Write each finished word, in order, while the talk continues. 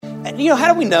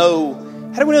how do we know?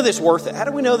 How do we know that it's worth it? How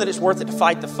do we know that it's worth it to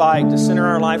fight the fight, to center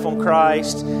our life on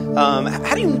Christ?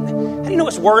 How do you know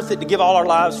it's worth it to give all our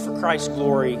lives for Christ's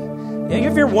glory? You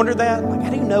ever wondered that? Like, how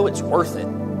do you know it's worth it?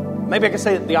 Maybe I can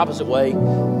say it the opposite way.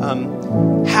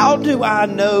 How do I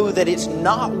know that it's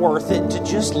not worth it to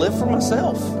just live for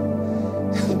myself?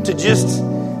 To just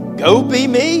go be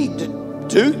me?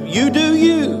 Do you,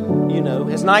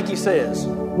 as Nike says.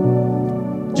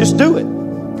 Just do it.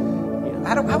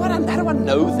 How do I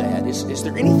know that? Is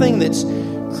there anything that's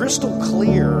crystal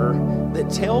clear that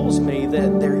tells me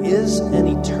that there is an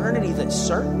eternity that's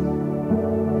certain?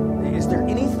 Is there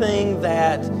anything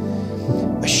that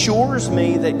assures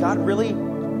me that God really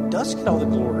does get all the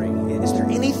glory? Is there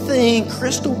anything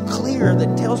crystal clear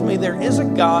that tells me there is a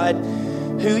God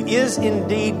who is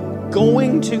indeed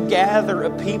going to gather a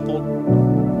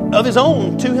people of His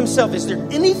own to Himself? Is there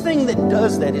anything that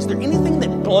does that? Is there anything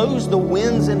that blows the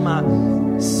winds in my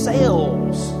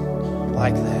sails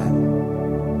like that?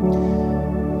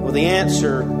 Well, the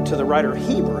answer to the writer of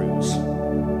Hebrews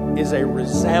is a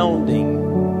resounding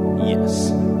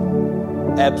yes.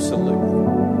 Absolutely.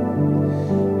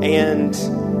 And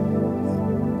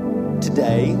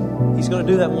today, he's going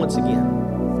to do that once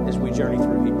again as we journey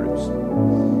through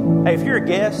Hebrews. Hey, if you're a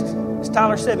guest, as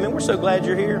Tyler said, man, we're so glad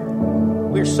you're here.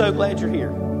 We're so glad you're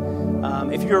here.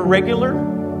 If you're a regular,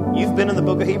 you've been in the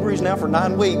book of Hebrews now for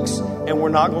 9 weeks, and we're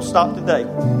not going to stop today.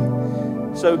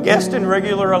 So guest and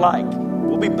regular alike,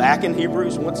 we'll be back in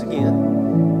Hebrews once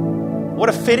again. What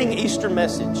a fitting Easter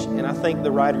message, and I think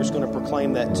the writer is going to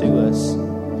proclaim that to us,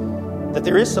 that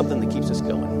there is something that keeps us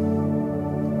going.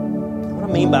 What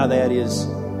I mean by that is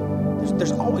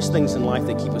there's always things in life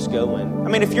that keep us going. I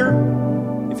mean, if your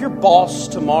boss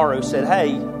tomorrow said,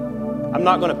 hey, I'm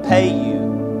not going to pay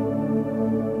you,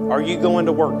 are you going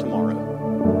to work tomorrow?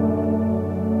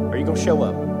 Are you going to show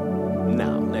up?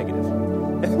 No, negative.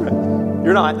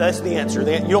 You're not. That's the answer.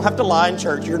 You don't have to lie in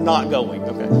church. You're not going.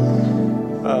 Okay.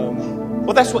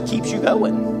 Well, that's what keeps you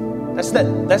going. That's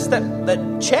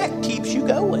that check keeps you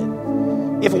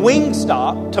going. If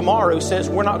Wingstop tomorrow says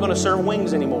we're not going to serve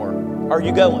wings anymore, are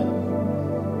you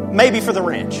going? Maybe for the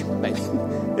ranch. Maybe.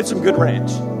 It's some good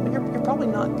ranch. But you're probably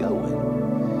not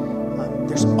going.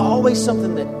 There's always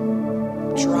something that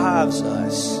drives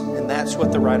us, and that's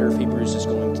what the writer of Hebrews is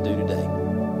going to do today.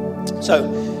 So,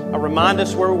 I'll remind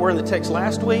us where we were in the text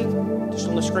last week, just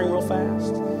on the screen real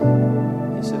fast.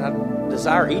 He said, I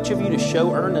desire each of you to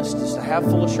show earnestness, to have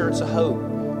full assurance of hope.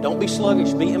 Don't be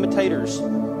sluggish, be imitators.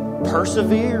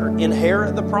 Persevere,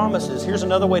 inherit the promises. Here's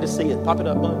another way to see it. Pop it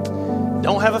up, Mom.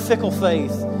 Don't have a fickle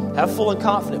faith. Have full and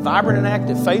confident, vibrant and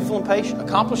active, faithful and patient.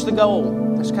 Accomplish the goal.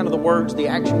 That's kind of the words, the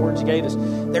action words he gave us.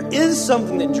 There is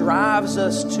something that drives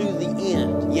us to the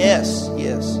end. Yes,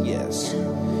 yes, yes.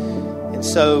 And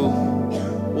so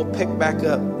we'll pick back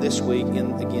up this week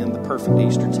in, again, the perfect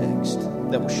Easter text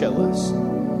that will show us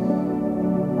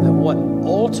that what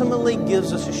ultimately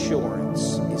gives us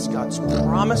assurance is God's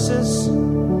promises,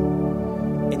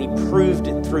 and He proved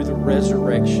it through the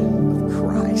resurrection of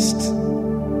Christ.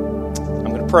 I'm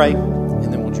going to pray,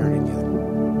 and then we'll journey together.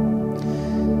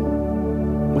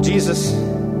 Well, Jesus,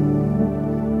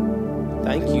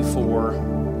 thank you for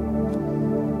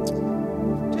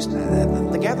just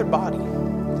the gathered body.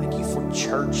 Thank you for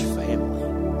church family.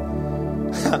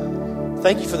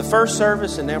 Thank you for the first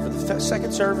service and now for the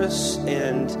second service.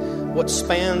 And what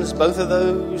spans both of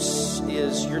those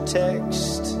is your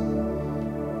text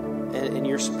and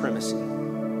your supremacy.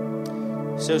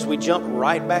 So as we jump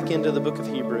right back into the book of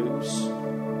Hebrews,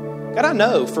 God, I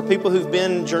know for people who've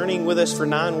been journeying with us for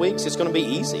 9 weeks, it's going to be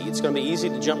easy. It's going to be easy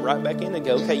to jump right back in and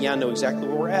go, okay, yeah, I know exactly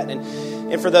where we're at.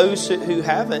 And for those who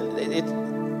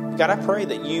haven't, God, I pray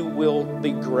that you will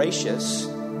be gracious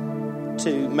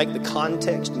to make the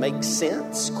context make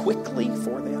sense quickly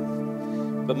for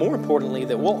them. But more importantly,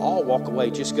 that we'll all walk away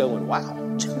just going, wow.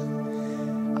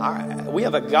 We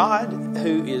have a God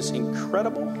who is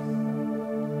incredible,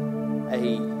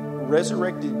 a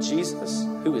resurrected Jesus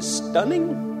who is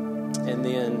stunning, and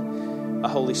then a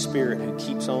Holy Spirit who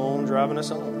keeps on driving us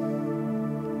on.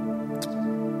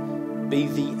 Be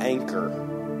the anchor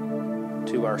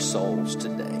to our souls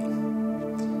today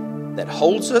that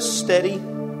holds us steady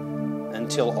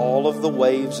until all of the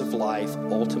waves of life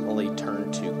ultimately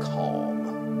turn to calm.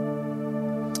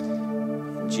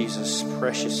 In Jesus'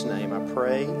 precious name I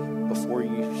pray before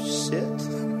you sit.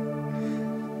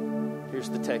 Here's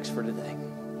the text for today.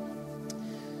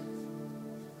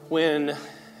 When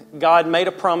God made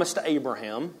a promise to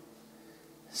Abraham,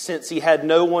 since he had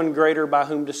no one greater by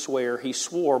whom to swear, he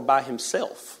swore by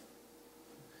himself,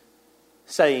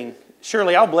 saying,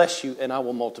 surely I'll bless you and I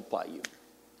will multiply you.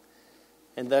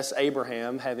 And thus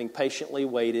Abraham, having patiently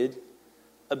waited,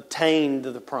 obtained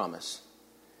the promise.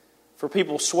 For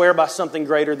people swear by something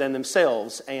greater than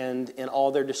themselves, and in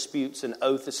all their disputes, an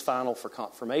oath is final for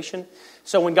confirmation.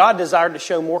 So when God desired to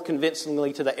show more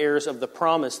convincingly to the heirs of the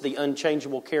promise the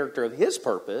unchangeable character of His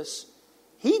purpose,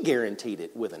 He guaranteed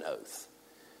it with an oath.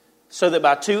 So that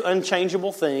by two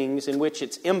unchangeable things in which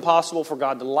it's impossible for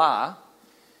God to lie,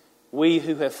 we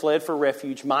who have fled for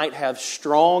refuge might have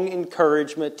strong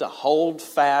encouragement to hold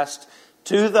fast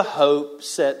to the hope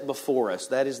set before us.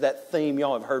 That is that theme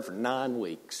y'all have heard for 9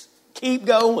 weeks. Keep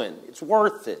going. It's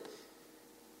worth it.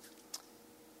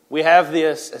 We have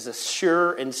this as a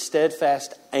sure and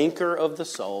steadfast anchor of the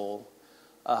soul,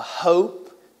 a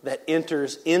hope that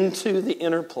enters into the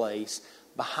inner place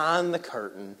behind the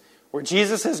curtain, where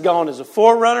Jesus has gone as a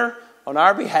forerunner on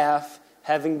our behalf,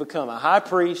 having become a high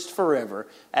priest forever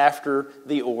after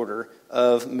the order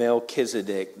of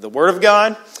Melchizedek. The Word of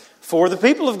God for the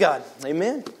people of God.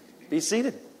 Amen. Be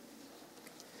seated.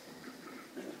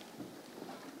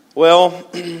 Well,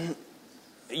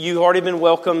 you've already been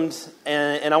welcomed,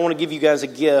 and I want to give you guys a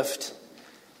gift.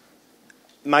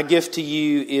 My gift to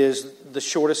you is the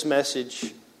shortest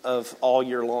message of all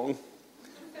year long.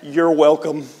 You're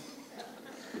welcome.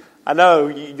 I know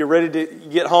you're ready to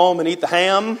get home and eat the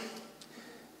ham,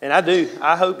 and I do.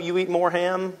 I hope you eat more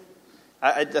ham.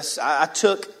 I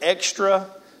took extra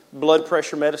blood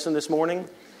pressure medicine this morning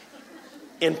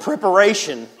in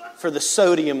preparation for the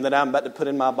sodium that I'm about to put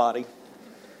in my body.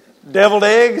 Deviled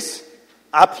eggs,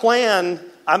 and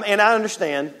I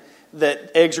understand that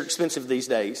eggs are expensive these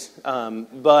days,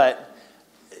 but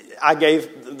I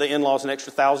gave the in-laws an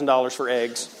extra $1,000 for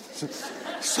eggs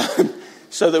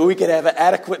so that we could have an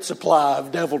adequate supply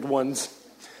of deviled ones.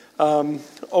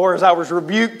 Or as I was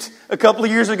rebuked a couple of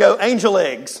years ago, angel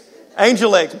eggs.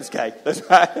 Angel eggs, Miss Kay. That's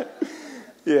right.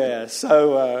 Yeah,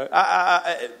 so,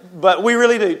 but we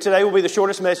really do. Today will be the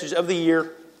shortest message of the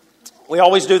year. We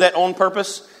always do that on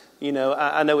purpose. You know,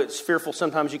 I know it's fearful.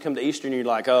 Sometimes you come to Easter and you're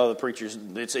like, oh, the preachers,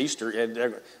 it's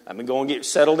Easter. I mean, go and get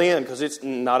settled in, because it's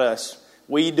not us.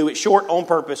 We do it short on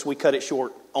purpose. We cut it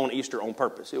short on Easter on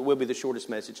purpose. It will be the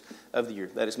shortest message of the year.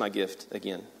 That is my gift,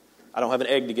 again. I don't have an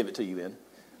egg to give it to you in,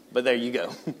 but there you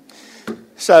go.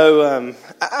 So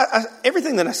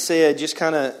everything that I said just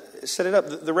kind of set it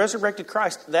up. The resurrected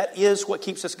Christ, that is what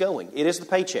keeps us going. It is the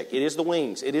paycheck. It is the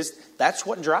wings. That's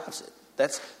what drives it.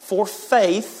 That's for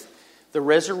faith. The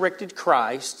resurrected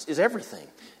Christ is everything.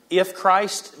 If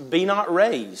Christ be not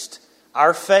raised,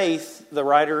 our faith, the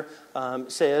writer Paul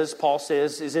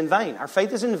says, is in vain. Our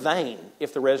faith is in vain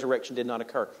if the resurrection did not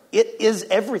occur. It is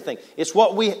everything. It's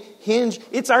what we hinge,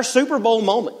 it's our Super Bowl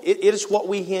moment. It is what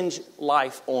we hinge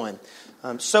life on.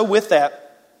 So with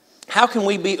that, how can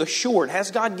we be assured?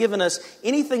 Has God given us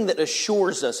anything that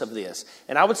assures us of this?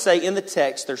 And I would say in the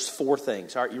text, there's 4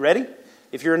 things. All right, you ready?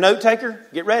 If you're a note taker,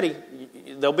 get ready.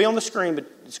 They'll be on the screen, but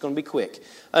it's going to be quick.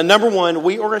 Number 1,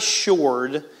 we are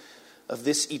assured of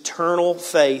this eternal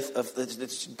faith, of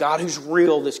this God who's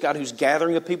real, this God who's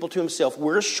gathering a people to Himself.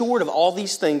 We're assured of all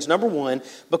these things, number 1,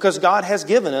 because God has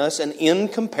given us an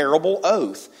incomparable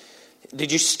oath.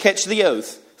 Did you catch the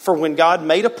oath? For when God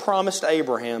made a promise to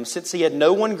Abraham, since He had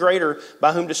no one greater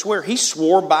by whom to swear, He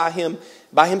swore by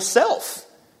Himself.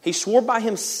 He swore by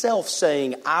Himself,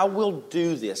 saying, I will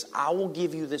do this. I will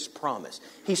give you this promise.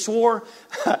 He swore,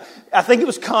 I think it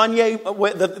was Kanye,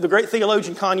 the great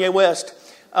theologian Kanye West,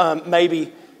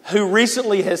 maybe, who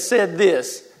recently has said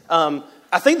this.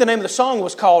 I think the name of the song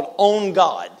was called On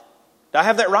God. Do I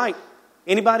have that right?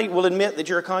 Anybody will admit that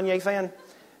you're a Kanye fan?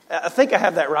 I think I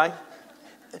have that right.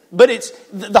 But it's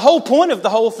the whole point of the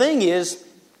whole thing is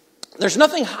there's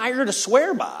nothing higher to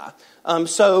swear by.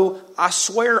 So I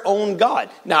swear on God.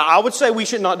 Now, I would say we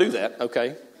should not do that,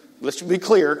 okay? Let's be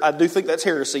clear. I do think that's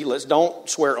heresy. Let's don't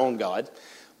swear on God.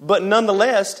 But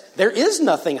nonetheless, there is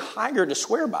nothing higher to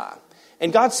swear by.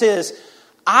 And God says,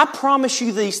 I promise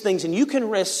you these things, and you can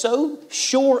rest so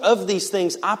sure of these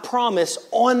things, I promise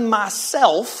on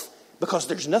myself, because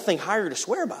there's nothing higher to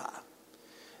swear by.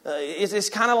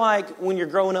 It's kind of like when you're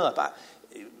growing up.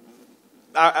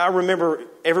 I remember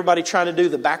everybody trying to do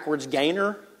the backwards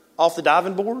gainer off the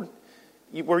diving board,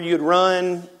 where you'd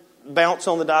run, bounce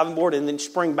on the diving board, and then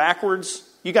spring backwards.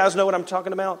 You guys know what I'm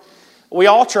talking about? We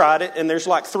all tried it, and there's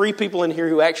like 3 people in here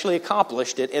who actually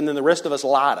accomplished it, and then the rest of us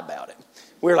lied about it.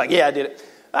 We were like, yeah, I did it.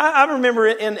 I remember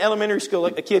in elementary school,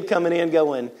 a kid coming in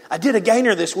going, I did a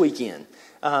gainer this weekend.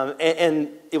 And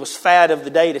it was fad of the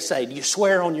day to say, do you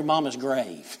swear on your mama's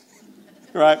grave?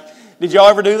 Right? Did y'all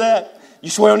ever do that? You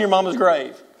swear on your mama's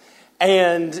grave.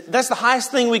 And that's the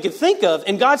highest thing we could think of.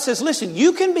 And God says, listen,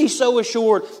 you can be so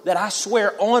assured that I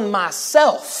swear on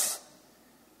myself.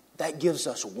 that gives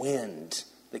us wind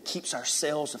that keeps our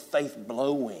sails of faith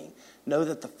blowing. Know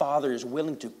that the Father is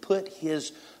willing to put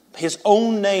His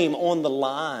own name on the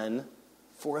line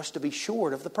for us to be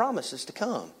assured of the promises to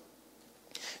come.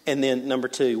 And then number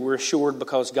 2, we're assured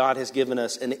because God has given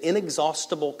us an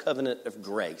inexhaustible covenant of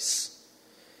grace.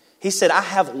 He said, I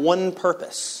have one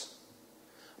purpose.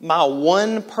 My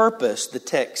one purpose, the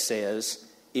text says,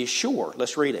 is sure.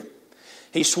 Let's read it.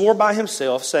 He swore by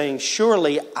Himself, saying,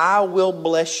 surely I will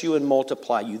bless you and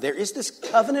multiply you. There is this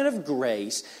covenant of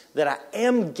grace that I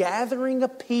am gathering a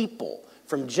people.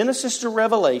 From Genesis to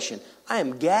Revelation, I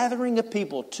am gathering a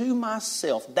people to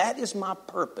myself. That is my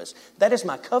purpose. That is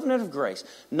my covenant of grace.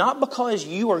 Not because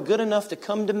you are good enough to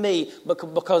come to me,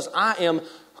 but because I am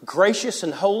gracious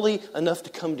and holy enough to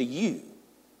come to you.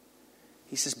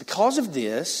 He says, because of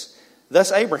this,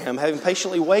 thus Abraham, having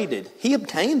patiently waited, he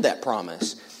obtained that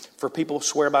promise. For people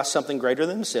swear by something greater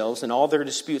than themselves, and all their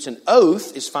disputes, an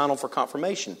oath is final for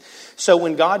confirmation. So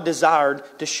when God desired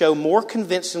to show more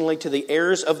convincingly to the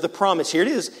heirs of the promise, here it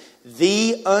is,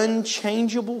 the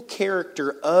unchangeable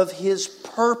character of His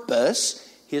purpose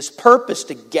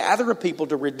to gather a people,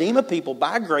 to redeem a people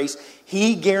by grace,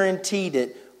 He guaranteed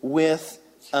it with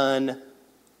an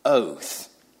oath.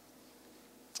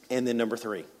 And then number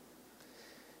 3.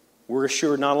 We're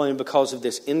assured not only because of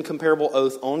this incomparable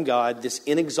oath on God, this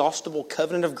inexhaustible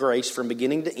covenant of grace from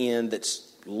beginning to end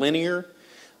that's linear,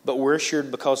 but we're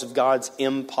assured because of God's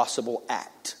impossible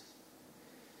act.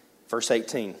 Verse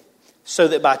 18. So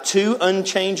that by 2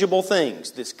 unchangeable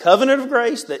things, this covenant of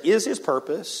grace that is His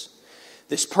purpose,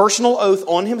 this personal oath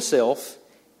on Himself,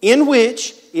 in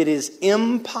which it is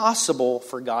impossible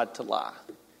for God to lie.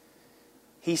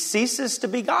 He ceases to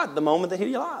be God the moment that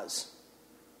He lies.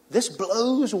 This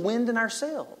blows wind in our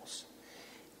sails.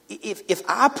 If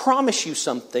I promise you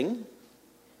something,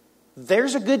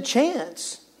 there's a good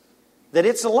chance that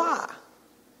it's a lie.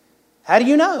 How do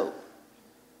you know?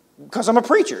 Because I'm a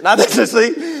preacher. Now,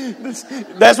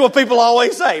 that's what people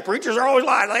always say. Preachers are always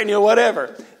lying,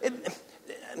 whatever.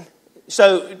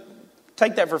 So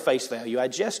take that for face value. I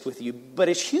jest with you. But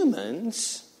as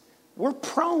humans, we're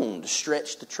prone to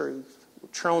stretch the truth.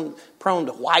 Prone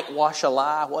to whitewash a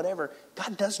lie, whatever.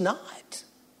 God does not.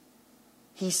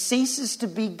 He ceases to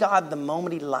be God the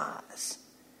moment He lies.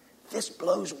 This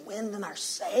blows wind in our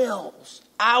sails.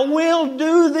 I will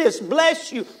do this,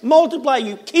 bless you, multiply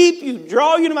you, keep you,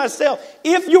 draw you to myself.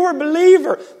 If you're a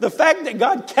believer, the fact that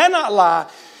God cannot lie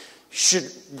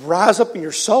should rise up in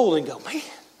your soul and go, man,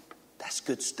 that's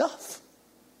good stuff.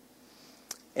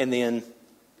 And then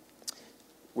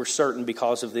we're certain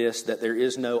because of this that there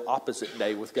is no opposite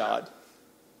day with God.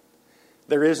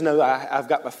 There is no, I've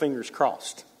got my fingers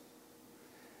crossed.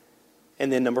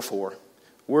 And then number 4,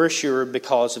 we're assured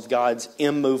because of God's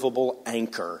immovable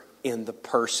anchor in the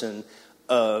person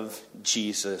of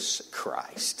Jesus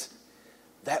Christ.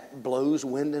 That blows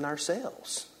wind in our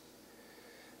sails.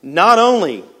 Not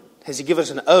only has He given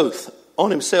us an oath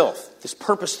on Himself, this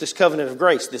purpose, this covenant of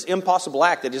grace, this impossible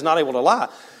act that is not able to lie,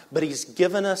 but He's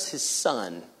given us His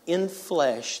Son in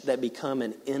flesh that become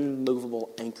an immovable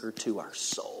anchor to our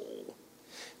soul.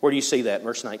 Where do you see that?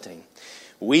 Verse 19.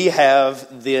 We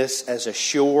have this as a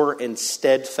sure and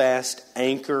steadfast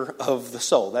anchor of the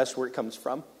soul. That's where it comes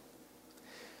from.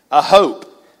 A hope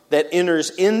that enters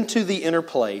into the inner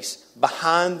place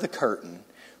behind the curtain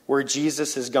where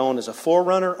Jesus has gone as a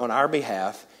forerunner on our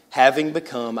behalf, having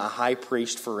become a high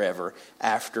priest forever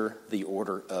after the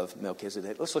order of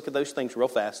Melchizedek. Let's look at those things real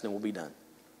fast and then we'll be done.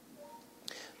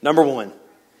 Number 1,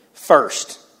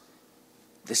 first,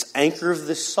 this anchor of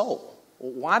the soul.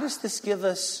 Why does this give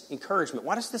us encouragement?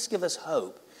 Why does this give us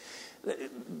hope?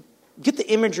 Get the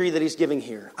imagery that He's giving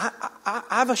here.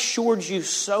 I've assured you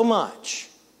so much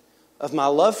of my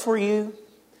love for you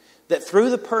that through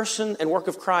the person and work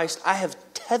of Christ, I have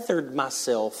tethered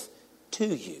myself to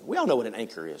you. We all know what an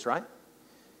anchor is, right?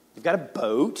 You've got a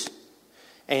boat,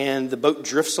 and the boat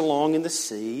drifts along in the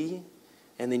sea,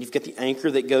 and then you've got the anchor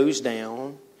that goes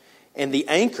down, and the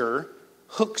anchor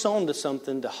hooks onto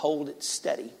something to hold it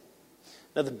steady.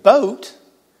 Now, the boat,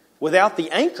 without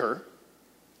the anchor,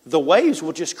 the waves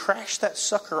will just crash that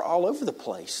sucker all over the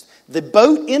place. The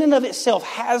boat in and of itself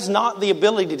has not the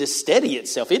ability to steady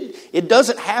itself. It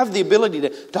doesn't have the ability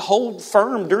to hold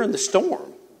firm during the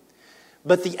storm.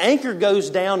 But the anchor goes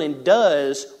down and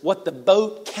does what the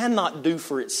boat cannot do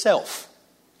for itself.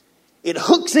 It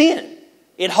hooks in.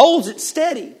 It holds it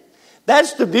steady.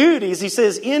 That's the beauty, as he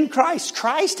says, in Christ.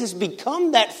 Christ has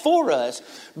become that for us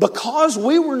because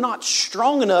we were not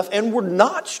strong enough and were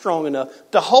not strong enough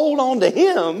to hold on to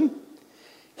Him.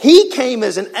 He came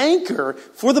as an anchor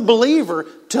for the believer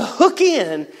to hook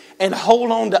in and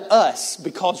hold on to us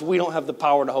because we don't have the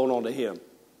power to hold on to Him.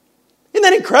 Isn't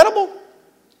that incredible?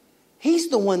 He's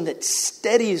the one that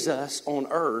steadies us on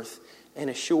earth and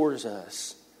assures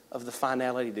us of the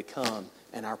finality to come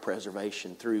and our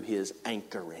preservation through His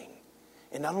anchoring.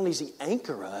 And not only does He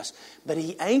anchor us, but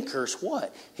He anchors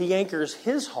what? He anchors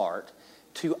His heart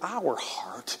to our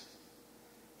heart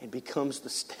and becomes the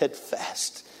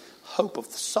steadfast hope of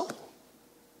the soul.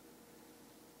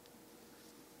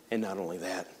 And not only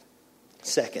that,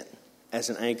 second, as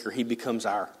an anchor, He becomes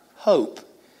our hope.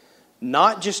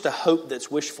 Not just a hope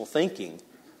that's wishful thinking,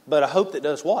 but a hope that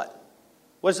does what?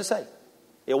 What does it say?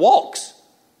 It walks.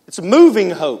 It's a moving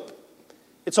hope.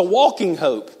 It's a walking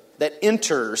hope that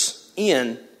enters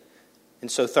in. And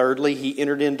so thirdly, He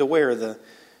entered into where? The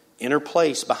inner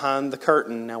place behind the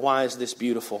curtain. Now why is this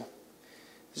beautiful?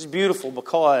 This is beautiful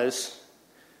because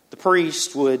the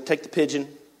priest would take the pigeon,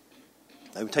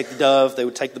 they would take the dove, they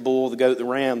would take the bull, the goat, the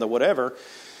ram, the whatever,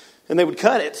 and they would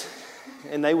cut it.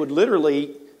 And they would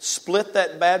literally split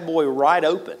that bad boy right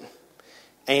open.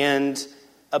 And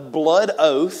a blood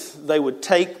oath, they would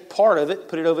take part of it,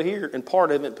 put it over here, and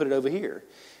part of it, put it over here.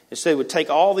 And so they would take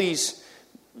all these,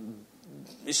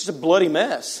 it's just a bloody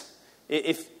mess.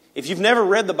 If you've never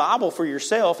read the Bible for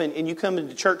yourself and you come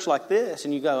into church like this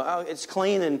and you go, oh, it's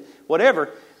clean and whatever,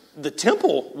 the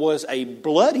temple was a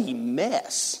bloody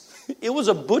mess. It was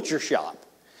a butcher shop.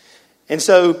 And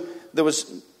so there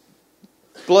was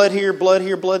blood here,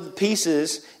 blood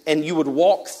pieces, and you would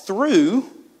walk through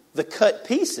the cut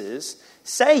pieces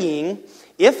saying,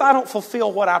 if I don't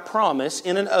fulfill what I promise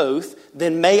in an oath,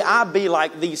 then may I be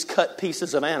like these cut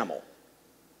pieces of animal.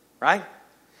 Right?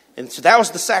 And so that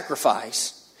was the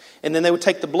sacrifice. And then they would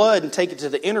take the blood and take it to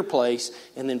the inner place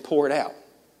and then pour it out.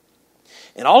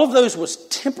 And all of those was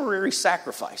temporary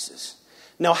sacrifices.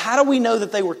 Now, how do we know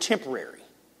that they were temporary?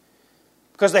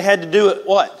 Because they had to do it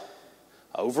what?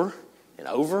 Over and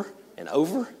over and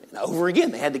over and over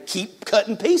again. They had to keep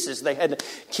cutting pieces. They had to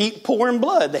keep pouring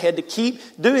blood. They had to keep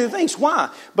doing things. Why?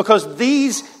 Because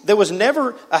there was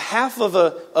never a half of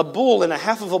a bull and a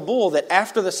half of a bull that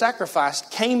after the sacrifice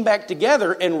came back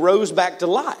together and rose back to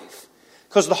life.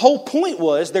 Because the whole point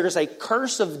was there's a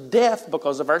curse of death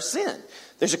because of our sin.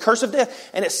 There's a curse of death.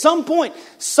 And at some point,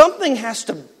 something has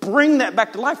to bring that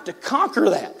back to life to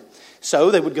conquer that.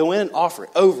 So they would go in and offer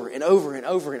it over and over and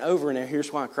over and over. And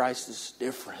here's why Christ is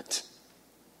different.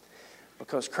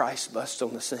 Because Christ busts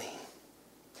on the scene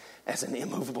as an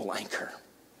immovable anchor.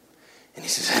 And He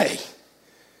says, hey,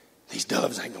 these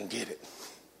doves ain't going to get it.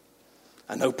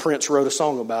 I know Prince wrote a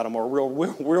song about them, or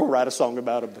we'll write a song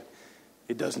about them, but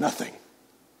it does nothing.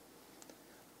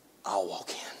 I'll walk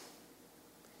in.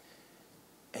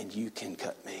 And you can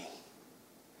cut me.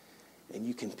 And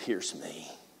you can pierce me.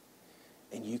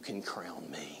 And you can crown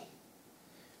me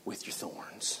with your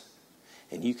thorns.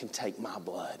 And you can take my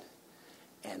blood.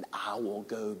 And I will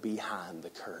go behind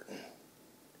the curtain.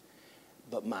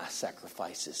 But my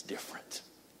sacrifice is different.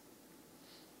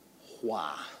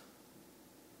 Why?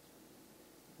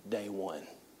 Day one.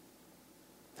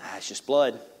 It's just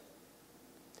blood.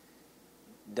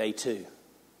 Day two.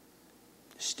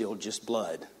 Still just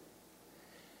blood.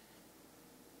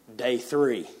 Day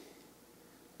three.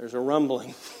 There's a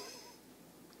rumbling.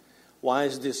 Why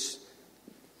is this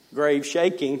grave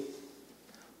shaking?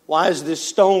 Why is this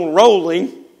stone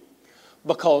rolling?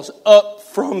 Because up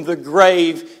from the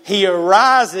grave He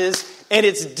arises, and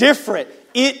it's different.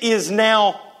 It is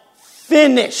now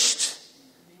finished.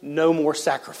 No more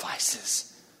sacrifices.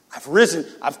 I've risen.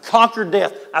 I've conquered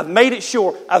death. I've made it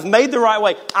sure. I've made the right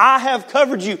way. I have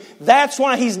covered you. That's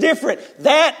why He's different.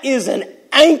 That is an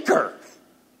anchor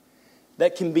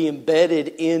that can be embedded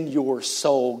in your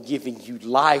soul, giving you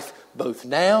life both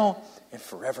now and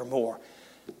forevermore.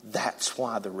 That's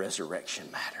why the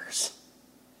resurrection matters.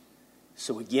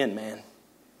 So again, man,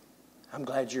 I'm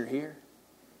glad you're here,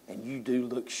 and you do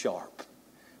look sharp.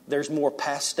 There's more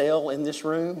pastel in this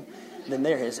room than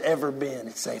there has ever been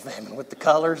at Safe Haven with the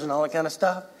colors and all that kind of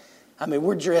stuff. I mean,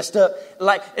 we're dressed up.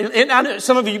 Like, and I know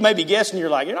some of you may be guessing, you're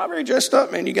like, you're not very dressed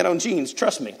up, man. You got on jeans.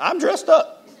 Trust me, I'm dressed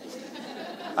up.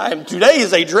 Today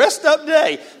is a dressed up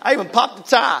day. I even popped the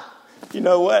tie. You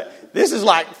know what? This is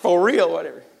like for real,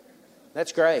 whatever.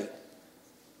 That's great.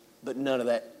 But none of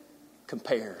that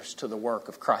compares to the work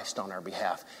of Christ on our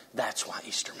behalf. That's why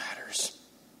Easter matters.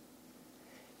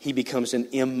 He becomes an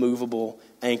immovable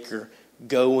anchor,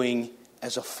 going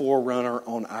as a forerunner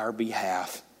on our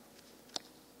behalf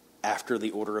after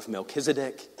the order of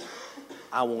Melchizedek.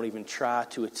 I won't even try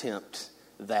to attempt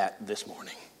that this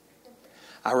morning.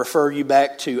 I refer you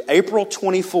back to April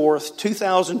 24th,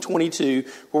 2022,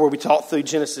 where we taught through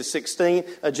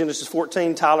Genesis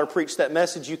 14. Tyler preached that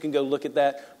message. You can go look at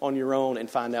that on your own and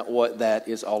find out what that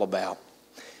is all about.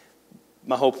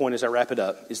 My whole point as I wrap it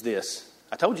up is this.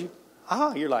 I told you.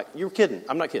 You're like, you're kidding.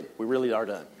 I'm not kidding. We really are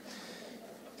done.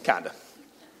 Kind of.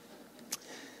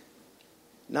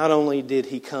 Not only did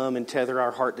he come and tether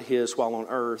our heart to his while on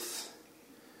earth,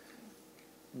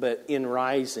 but in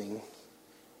rising,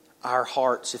 our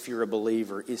hearts, if you're a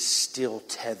believer, is still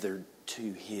tethered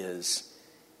to his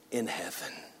in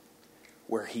heaven,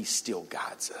 where he still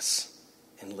guides us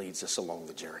and leads us along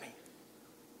the journey.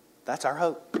 That's our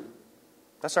hope.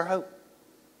 That's our hope.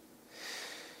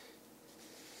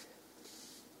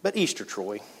 But Easter,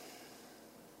 Troy,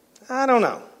 I don't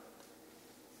know.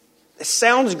 It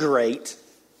sounds great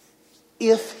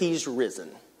if he's risen.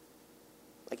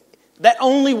 Like, that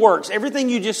only works. Everything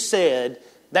you just said,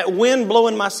 that wind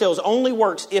blowing my sails only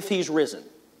works if he's risen.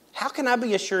 How can I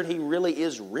be assured he really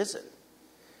is risen?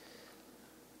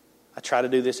 I try to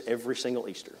do this every single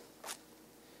Easter.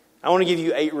 I want to give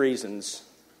you 8 reasons,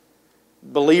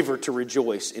 believer, to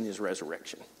rejoice in his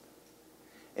resurrection.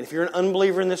 And if you're an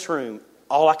unbeliever in this room,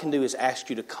 all I can do is ask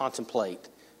you to contemplate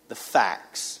the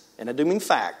facts, and I do mean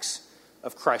facts,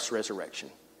 of Christ's resurrection.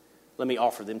 Let me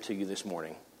offer them to you this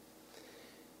morning.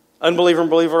 Unbeliever and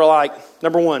believer alike.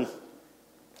 Number 1,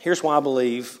 here's why I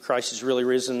believe Christ is really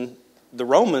risen. The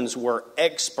Romans were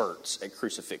experts at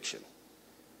crucifixion.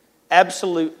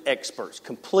 Absolute experts,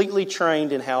 completely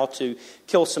trained in how to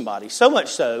kill somebody. So much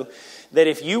so that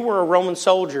if you were a Roman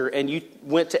soldier and you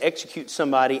went to execute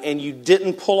somebody and you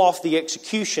didn't pull off the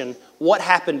execution, what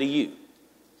happened to you?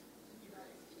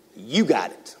 You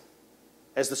got it.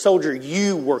 As the soldier,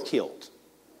 you were killed.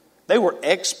 They were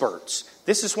experts.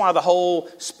 This is why the whole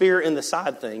spear in the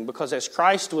side thing, because as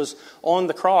Christ was on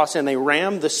the cross and they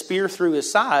rammed the spear through his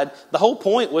side, the whole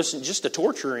point wasn't just to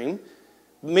torture him.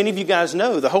 Many of you guys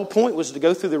know the whole point was to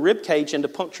go through the rib cage and to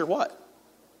puncture what?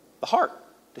 The heart.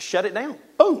 To shut it down.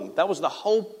 Boom. That was the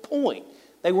whole point.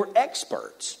 They were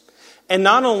experts. And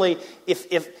not only,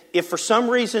 if for some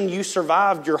reason you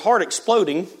survived your heart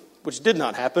exploding, which did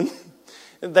not happen,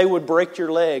 they would break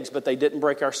your legs, but they didn't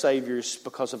break our Savior's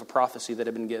because of a prophecy that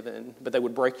had been given. But they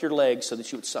would break your legs so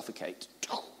that you would suffocate.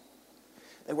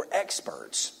 They were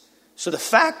experts. So the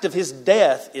fact of his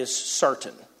death is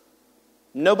certain.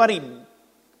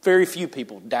 Very few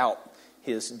people doubt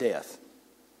his death.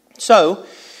 So,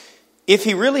 if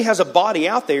he really has a body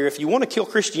out there, if you want to kill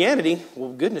Christianity,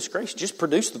 well, goodness gracious, just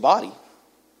produce the body.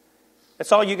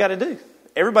 That's all you got to do.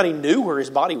 Everybody knew where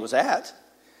his body was at.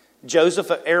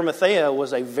 Joseph of Arimathea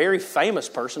was a very famous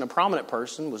person, a prominent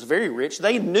person, was very rich.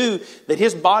 They knew that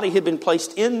his body had been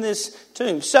placed in this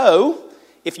tomb. So,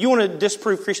 if you want to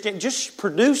disprove Christianity, just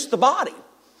produce the body.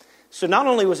 So not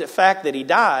only was it fact that he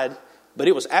died, but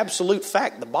it was absolute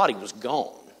fact the body was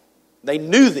gone. They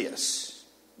knew this.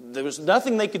 There was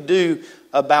nothing they could do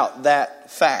about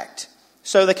that fact.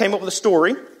 So they came up with a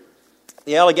story.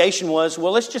 The allegation was,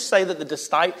 well, let's just say that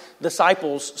the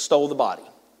disciples stole the body.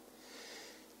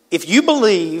 If you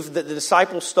believe that the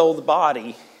disciples stole the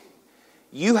body,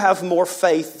 you have more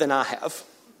faith than I have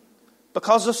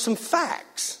because of some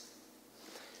facts.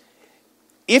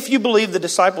 If you believe the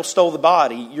disciples stole the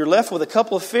body, you're left with a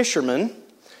couple of fishermen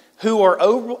who are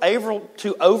able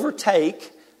to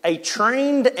overtake a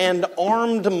trained and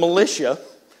armed militia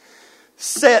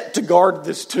set to guard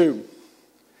this tomb.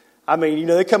 I mean,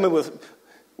 they come in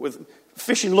with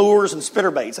fishing lures and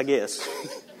spinnerbaits, I guess.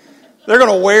 They're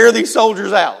going to wear these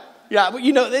soldiers out. Yeah, but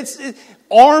it's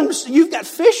arms. You've got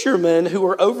fishermen who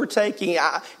are overtaking.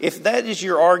 If that is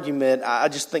your argument, I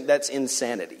just think that's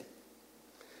insanity.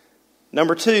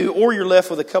 Number 2, or you're left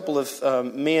with a couple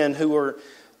of men who are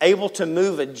able to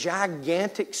move a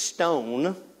gigantic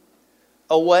stone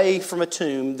away from a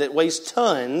tomb that weighs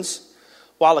tons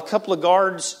while a couple of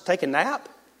guards take a nap.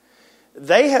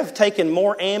 They have taken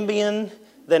more Ambien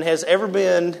than has ever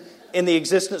been in the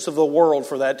existence of the world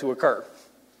for that to occur.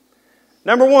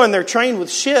 Number 1, they're trained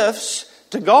with shifts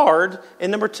to guard.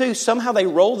 And number 2, somehow they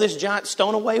rolled this giant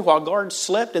stone away while guards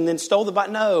slept and then stole the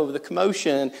body. No, the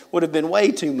commotion would have been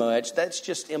way too much. That's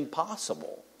just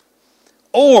impossible.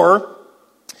 Or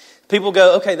people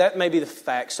go, okay, that may be the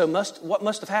fact. So what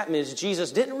must have happened is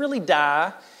Jesus didn't really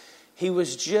die. He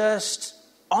was just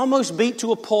almost beat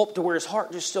to a pulp to where his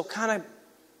heart just still kind of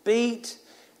beat.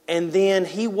 And then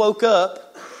he woke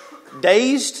up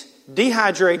dazed,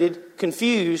 dehydrated,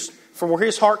 confused from where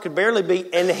his heart could barely beat.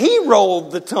 And he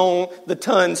rolled the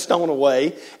ton stone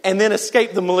away and then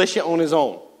escaped the militia on his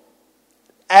own.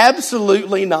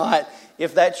 Absolutely not.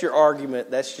 If that's your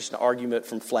argument, that's just an argument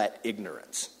from flat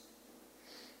ignorance.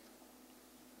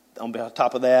 On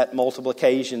top of that, multiple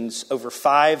occasions, over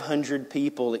 500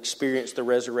 people experienced the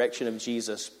resurrection of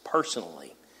Jesus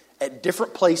personally at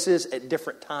different places at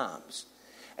different times.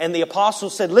 And the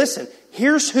apostles said, listen,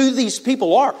 here's who these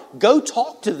people are. Go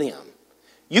talk to them.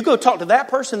 You go talk to that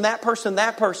person, that person,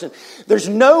 that person. There's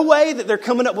no way that they're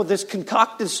coming up with this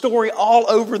concocted story all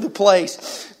over the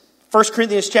place. 1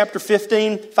 Corinthians chapter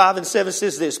 15, 5 and 7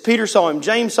 says this. Peter saw him,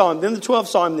 James saw him, then the 12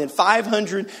 saw him, then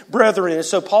 500 brethren. And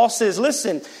so Paul says,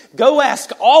 listen, go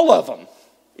ask all of them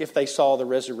if they saw the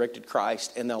resurrected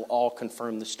Christ, and they'll all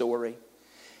confirm the story.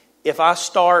 If I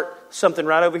start something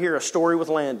right over here, a story with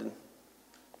Landon,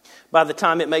 by the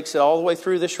time it makes it all the way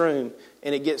through this room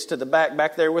and it gets to the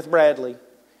back there with Bradley,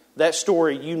 that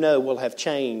story, will have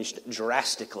changed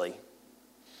drastically.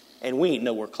 And we ain't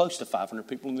nowhere close to 500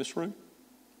 people in this room.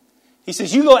 He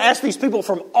says, you go ask these people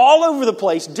from all over the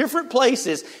place, different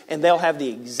places, and they'll have the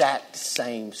exact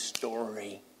same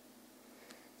story.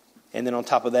 And then on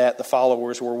top of that, the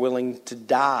followers were willing to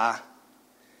die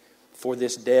for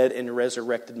this dead and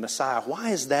resurrected Messiah.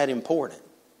 Why is that important?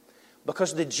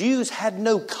 Because the Jews had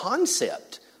no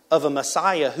concept of a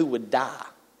Messiah who would die,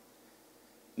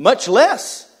 much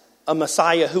less a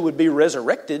Messiah who would be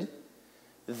resurrected.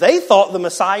 They thought the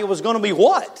Messiah was going to be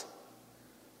what?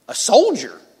 A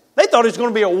soldier. They thought he was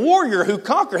going to be a warrior who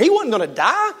conquered. He wasn't going to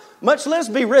die, much less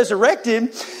be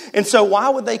resurrected. And so why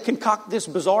would they concoct this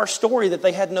bizarre story that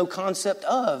they had no concept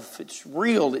of? It's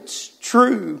real. It's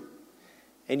true.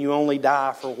 And you only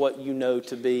die for what you know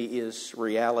to be is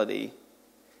reality.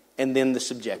 And then the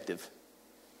subjective.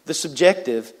 The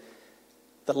subjective,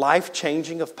 the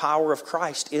life-changing of power of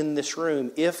Christ in this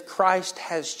room. If Christ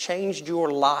has changed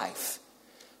your life,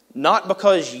 not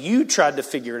because you tried to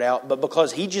figure it out, but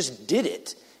because He just did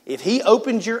it. If He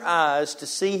opened your eyes to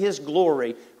see His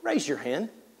glory, raise your hand.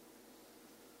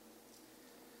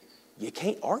 You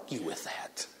can't argue with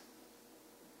that.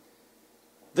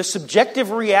 The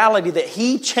subjective reality that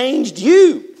He changed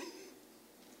you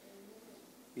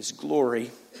is glory.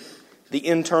 The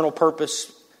internal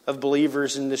purpose of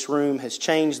believers in this room has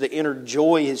changed. The inner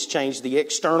joy has changed. The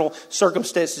external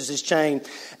circumstances has changed.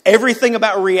 Everything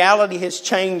about reality has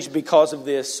changed because of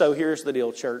this. So here's the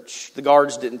deal, church. The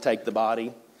guards didn't take the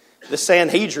body. The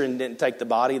Sanhedrin didn't take the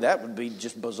body. That would be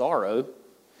just bizarro.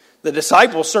 The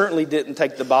disciples certainly didn't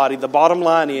take the body. The bottom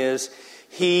line is,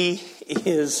 He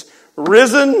is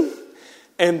risen,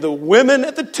 and the women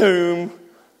at the tomb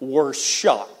were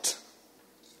shocked,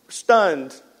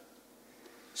 stunned.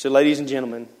 So, ladies and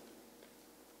gentlemen,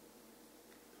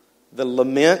 the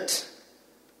lament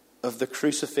of the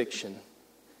crucifixion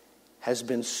has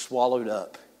been swallowed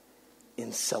up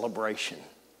in celebration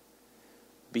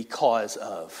because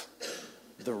of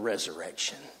the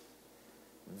resurrection.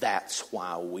 That's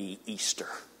why we Easter.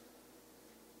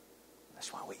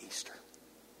 That's why we Easter.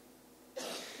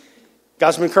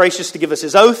 God's been gracious to give us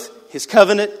His oath, His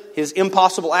covenant, His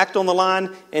impossible act on the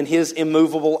line, and His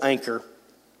immovable anchor.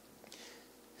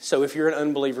 So if you're an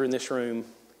unbeliever in this room,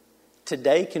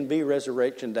 today can be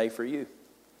Resurrection Day for you.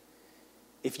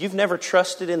 If you've never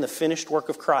trusted in the finished work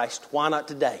of Christ, why not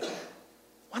today?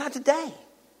 Why not today?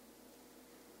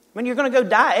 I mean, you're going to go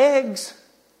dye eggs.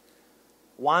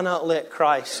 Why not let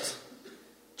Christ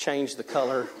change the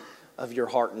color of your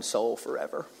heart and soul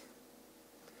forever?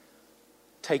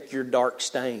 Take your dark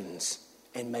stains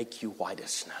and make you white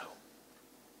as snow.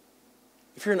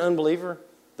 If you're an unbeliever,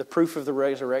 the proof of the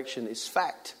resurrection is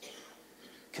fact.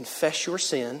 Confess your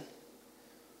sin.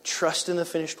 Trust in the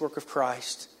finished work of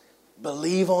Christ.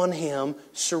 Believe on Him.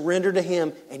 Surrender to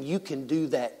Him. And you can do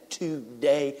that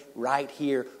today, right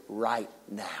here, right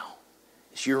now.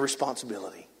 It's your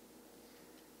responsibility.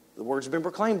 The word's been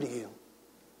proclaimed to you.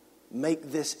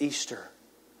 Make this Easter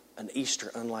an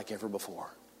Easter unlike ever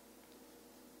before.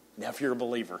 Now, if you're a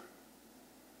believer,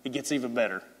 it gets even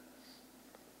better.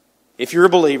 If you're a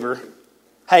believer,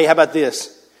 hey, how about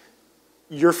this?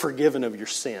 You're forgiven of your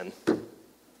sin.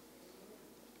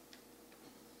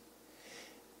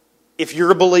 If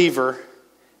you're a believer,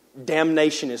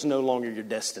 damnation is no longer your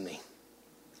destiny.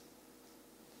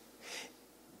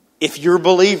 If you're a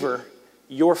believer,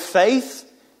 your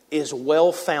faith is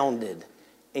well-founded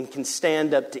and can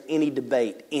stand up to any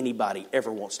debate anybody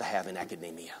ever wants to have in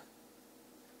academia.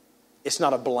 It's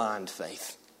not a blind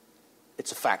faith.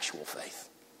 It's a factual faith.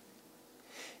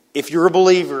 If you're a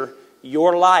believer,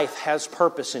 your life has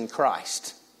purpose in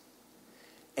Christ.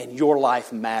 And your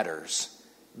life matters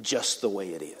just the way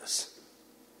it is.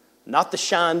 Not the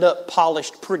shined up,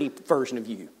 polished, pretty version of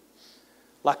you.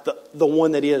 Like the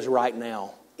one that is right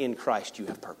now. In Christ you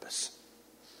have purpose.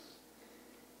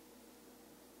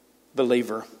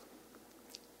 Believer,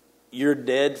 your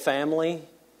dead family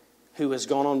who has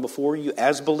gone on before you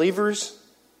as believers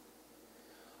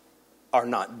are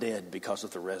not dead because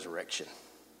of the resurrection.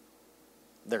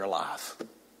 They're alive.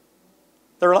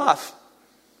 They're alive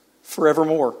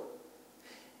forevermore.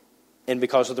 And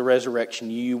because of the resurrection,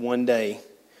 you one day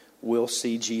will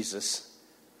see Jesus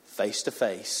face to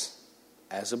face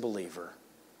as a believer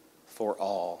for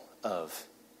all of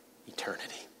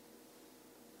eternity.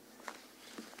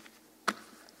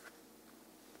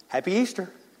 Happy Easter.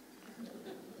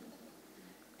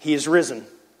 He is risen.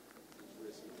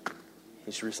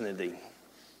 He's risen indeed.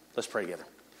 Let's pray together.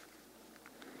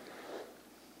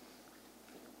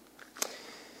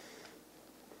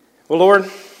 Well,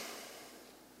 Lord,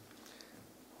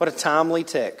 what a timely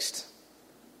text.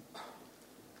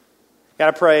 God,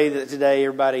 I pray that today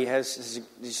everybody has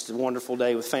just a wonderful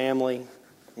day with family,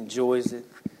 enjoys it.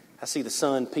 I see the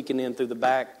sun peeking in through the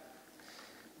back.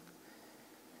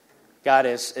 God,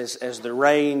 as the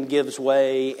rain gives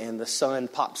way and the sun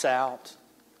pops out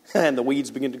and the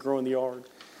weeds begin to grow in the yard,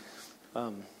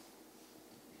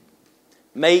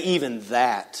 may even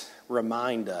that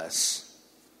remind us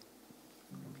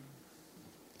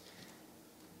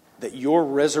that your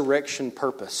resurrection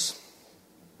purpose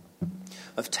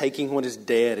of taking what is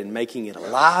dead and making it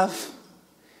alive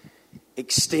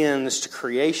extends to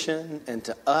creation and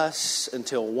to us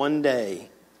until one day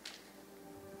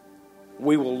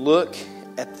we will look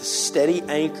at the steady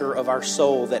anchor of our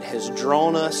soul that has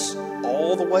drawn us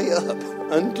all the way up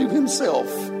unto Himself,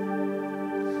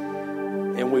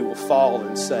 and we will fall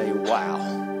and say, wow,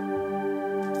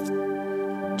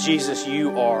 Jesus,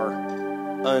 you are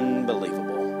unbelievable.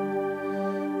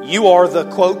 You are the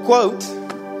quote, quote,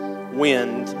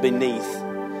 wind beneath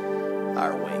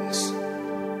our wings.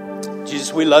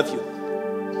 Jesus, we love you.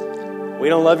 We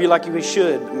don't love you like we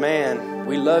should. Man,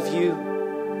 we love you.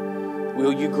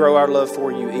 Will you grow our love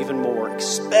for you even more,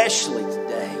 especially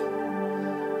today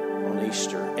on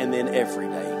Easter and then every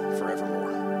day?